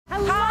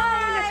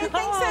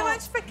thanks so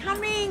much for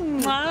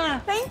coming.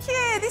 Thank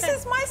you. This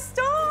is my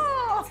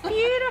store. It's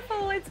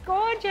beautiful. It's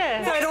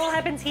gorgeous. So it all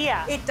happens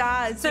here? It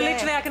does, So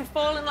literally I can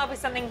fall in love with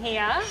something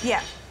here.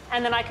 Yeah.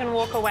 And then I can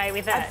walk away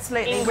with it.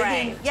 Absolutely.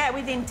 Engraved.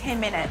 Within 10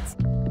 minutes.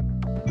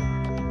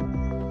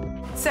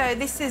 So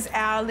this is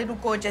our little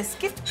gorgeous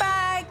gift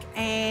bag,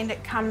 and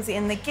it comes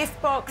in the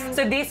gift box.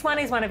 So this one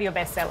is one of your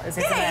best sellers,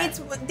 isn't it? Yeah, it's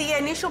the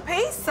initial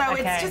piece. So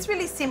it's just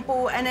really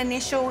simple. An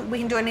initial, we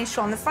can do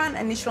initial on the front,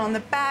 initial on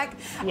the back.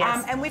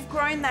 Yes. And we've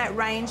grown that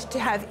range to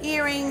have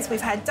earrings. We've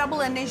had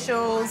double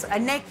initials, a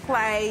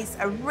necklace,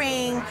 a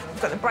ring.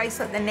 We've got the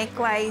bracelet, the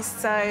necklace.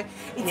 So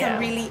it's a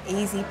really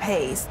easy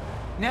piece.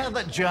 Now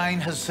that Jane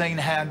has seen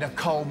how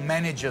Niccole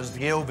manages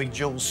the Elvie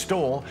Jewels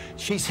store,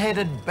 she's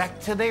headed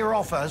back to their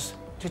office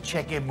to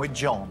check in with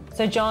John.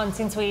 So, John,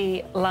 since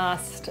we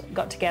last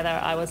got together,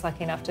 I was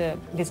lucky enough to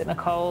visit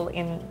Niccole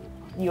in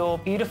your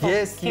beautiful,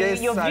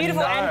 your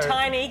beautiful and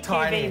tiny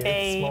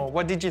QVB. Small.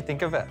 What did you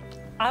think of it?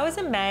 I was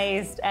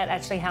amazed at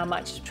actually how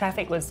much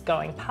traffic was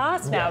going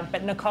past now,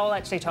 but Niccole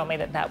actually told me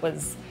that that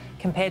was,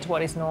 compared to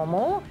what is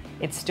normal,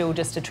 it's still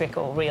just a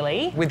trickle,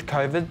 really. With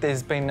COVID,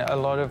 there's been a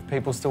lot of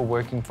people still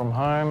working from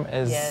home,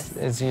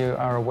 as you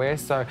are aware.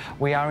 So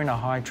we are in a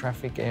high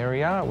traffic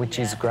area, which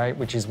is great,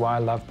 which is why I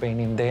love being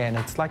in there. And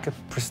it's like a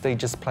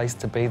prestigious place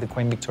to be, the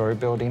Queen Victoria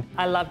building.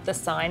 I love the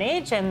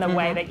signage and the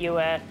way that you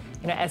were,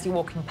 you know, as you're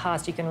walking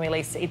past, you can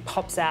really see, it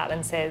pops out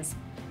and says,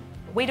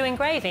 we do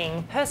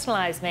engraving,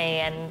 personalise me,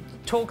 and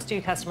talks to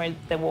your customer as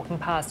they're walking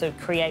past, so it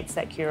creates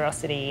that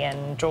curiosity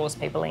and draws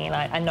people in.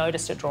 I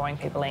noticed it drawing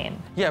people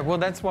in. Yeah, well,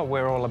 that's what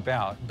we're all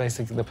about,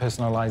 basically the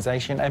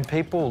personalisation, and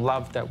people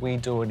love that we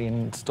do it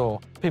in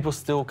store. People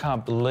still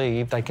can't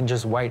believe they can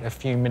just wait a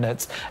few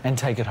minutes and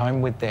take it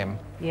home with them.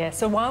 Yeah,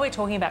 so while we're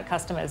talking about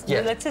customers,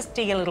 let's just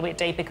dig a little bit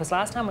deeper, because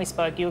last time we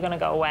spoke, you were going to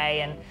go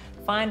away and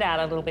find out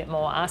a little bit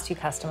more, ask your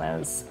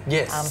customers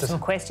some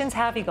questions.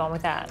 How have you gone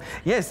with that?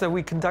 Yeah, so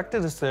we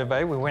conducted a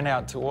survey. We went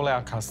out to all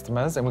our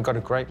customers and we got a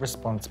great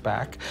response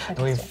back. And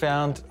we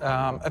found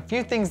a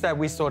few things that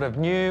we sort of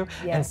knew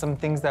and some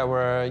things that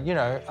were, you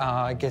know,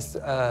 I guess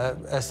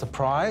a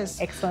surprise.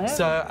 Excellent.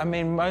 So, I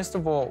mean, most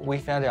of all, we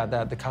found out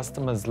that the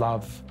customers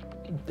love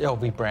the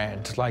Elvie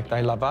brand, like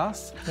they love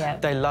us. Yeah.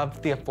 They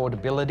love the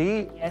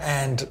affordability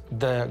and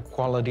the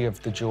quality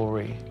of the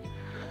jewellery.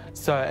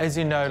 So, as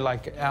you know,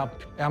 like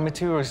our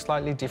material is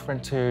slightly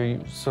different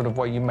to sort of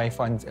what you may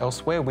find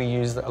elsewhere. We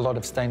use a lot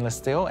of stainless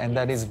steel, and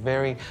that is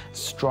very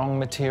strong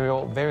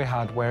material, very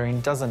hard wearing,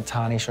 doesn't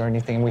tarnish or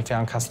anything. We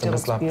found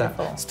customers love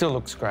that. Still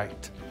looks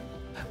great.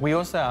 We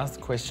also asked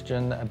the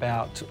question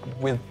about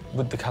would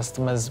the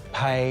customers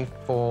pay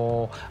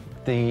for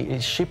the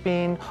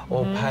shipping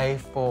or pay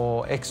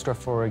for extra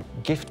for a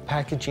gift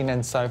packaging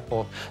and so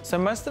forth. So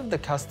most of the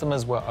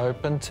customers were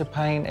open to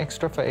paying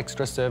extra for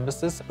extra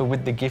services, but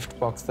with the gift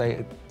box,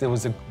 there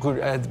was a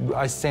good,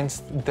 I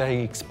sensed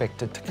they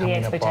expected to come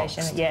in a box. The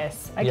expectation,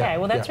 yes. Okay,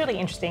 well, that's really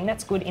interesting.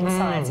 That's good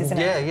insights, isn't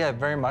it? Yeah, yeah,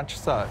 very much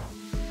so.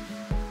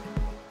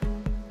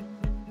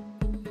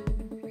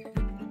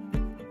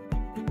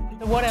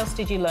 So what else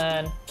did you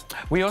learn?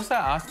 We also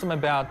asked them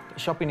about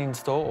shopping in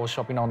store or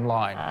shopping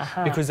online,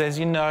 because as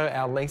you know,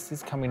 our lease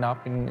is coming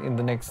up in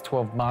the next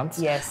 12 months.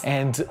 Yes.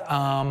 And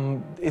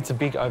it's a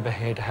big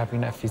overhead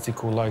having a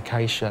physical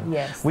location.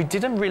 Yes. We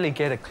didn't really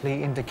get a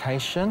clear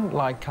indication,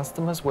 like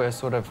customers were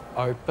sort of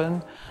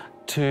open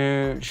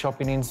to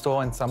shopping in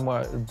store and some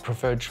were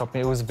preferred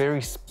shopping. It was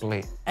very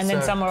split. And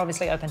then some were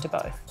obviously open to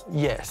both.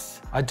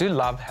 Yes. I do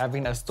love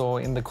having a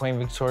store in the Queen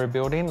Victoria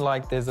building.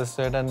 Like there's a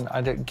certain,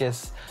 I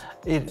guess,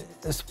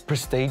 it's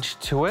prestige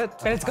to it.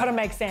 But it's got to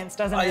make sense,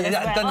 doesn't it?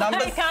 The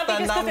numbers, it can't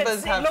be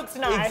just it looks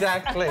nice.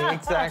 Exactly,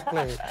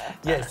 exactly.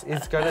 Yes,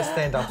 it's got to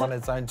stand up on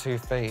its own 2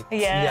 feet.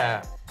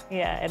 Yeah.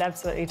 Yeah, it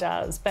absolutely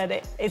does.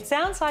 But it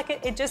sounds like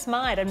it just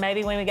might. And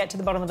maybe when we get to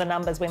the bottom of the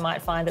numbers, we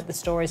might find that the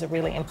store is a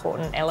really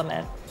important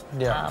element.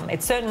 Yeah.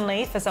 It's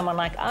certainly, for someone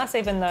like us,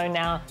 even though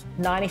now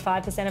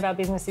 95% of our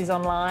business is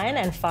online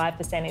and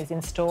 5% is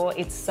in store,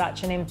 it's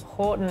such an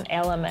important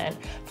element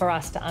for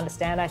us to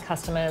understand our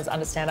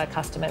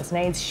customers'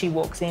 needs. She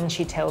walks in,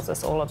 she tells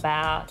us all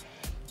about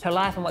her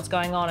life and what's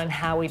going on and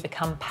how we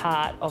become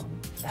part of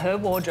her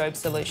wardrobe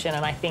solution.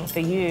 And I think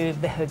for you,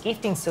 her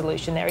gifting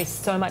solution, there is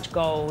so much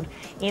gold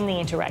in the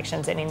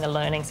interactions and in the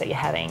learnings that you're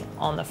having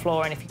on the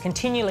floor. And if you're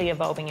continually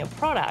evolving your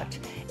product,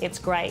 it's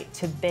great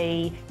to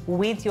be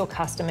with your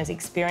customers,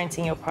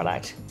 experiencing your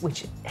product,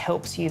 which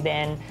helps you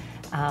then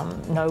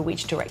know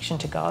which direction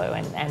to go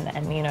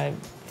and you know,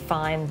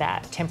 find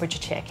that temperature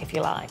check, if you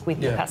like, with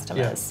your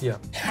customers. Yeah.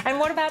 And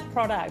what about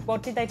product?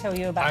 What did they tell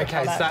you about the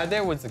product? So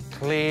there was a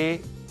clear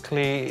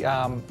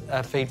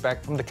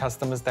feedback from the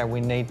customers that we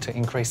need to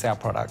increase our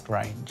product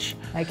range.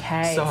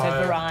 Okay, so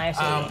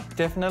variety.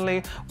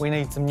 Definitely, we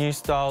need some new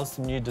styles,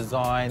 some new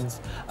designs.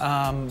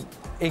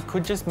 it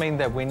could just mean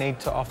that we need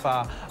to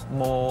offer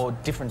more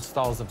different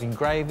styles of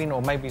engraving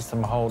or maybe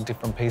some whole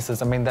different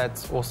pieces. I mean,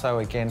 that's also,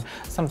 again,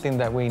 something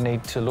that we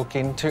need to look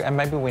into, and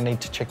maybe we need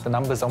to check the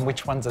numbers on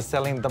which ones are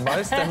selling the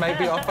most and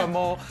maybe offer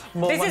more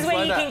This ones is where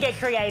like you that. can get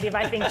creative,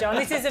 I think, John.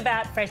 This is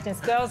about freshness.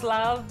 Girls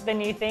love the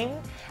new thing.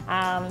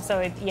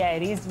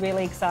 It is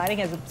really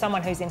exciting. As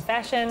someone who's in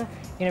fashion,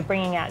 you know,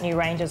 bringing out new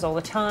ranges all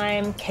the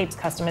time, keeps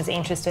customers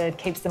interested,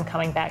 keeps them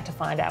coming back to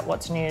find out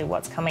what's new,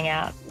 what's coming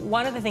out.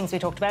 One of the things we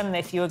talked about, and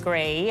if you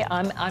agree,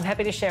 I'm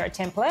happy to share a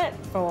template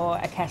for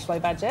a cash flow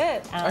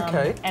budget.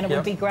 Okay. And it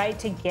would be great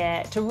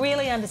to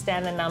really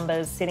understand the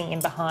numbers sitting in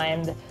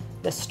behind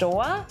the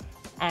store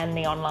and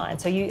the online.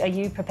 So are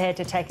you prepared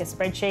to take a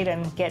spreadsheet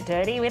and get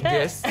dirty with it?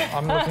 Yes,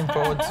 I'm looking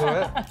forward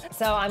to it.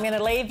 So I'm going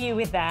to leave you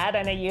with that,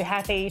 and are you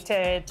happy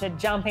to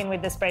jump in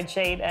with the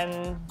spreadsheet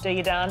and do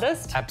your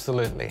darndest?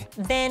 Absolutely.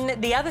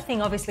 Then the other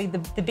thing, obviously,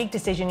 the big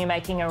decision you're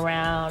making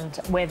around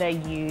whether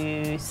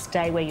you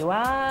stay where you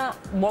are,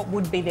 what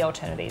would be the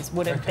alternatives?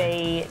 Would it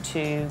be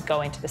to go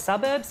into the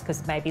suburbs,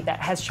 because maybe that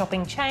has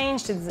shopping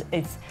changed?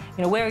 It's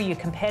you know, where are your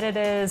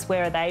competitors?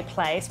 Where are they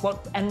placed?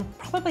 And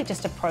probably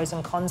just a pros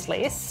and cons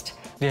list.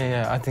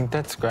 Yeah, I think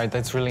that's great.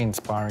 That's really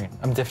inspiring.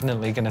 I'm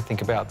definitely going to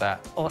think about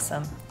that.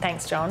 Awesome.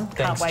 Thanks, John. Thanks,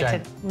 Can't wait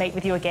Jane. to meet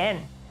with you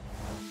again.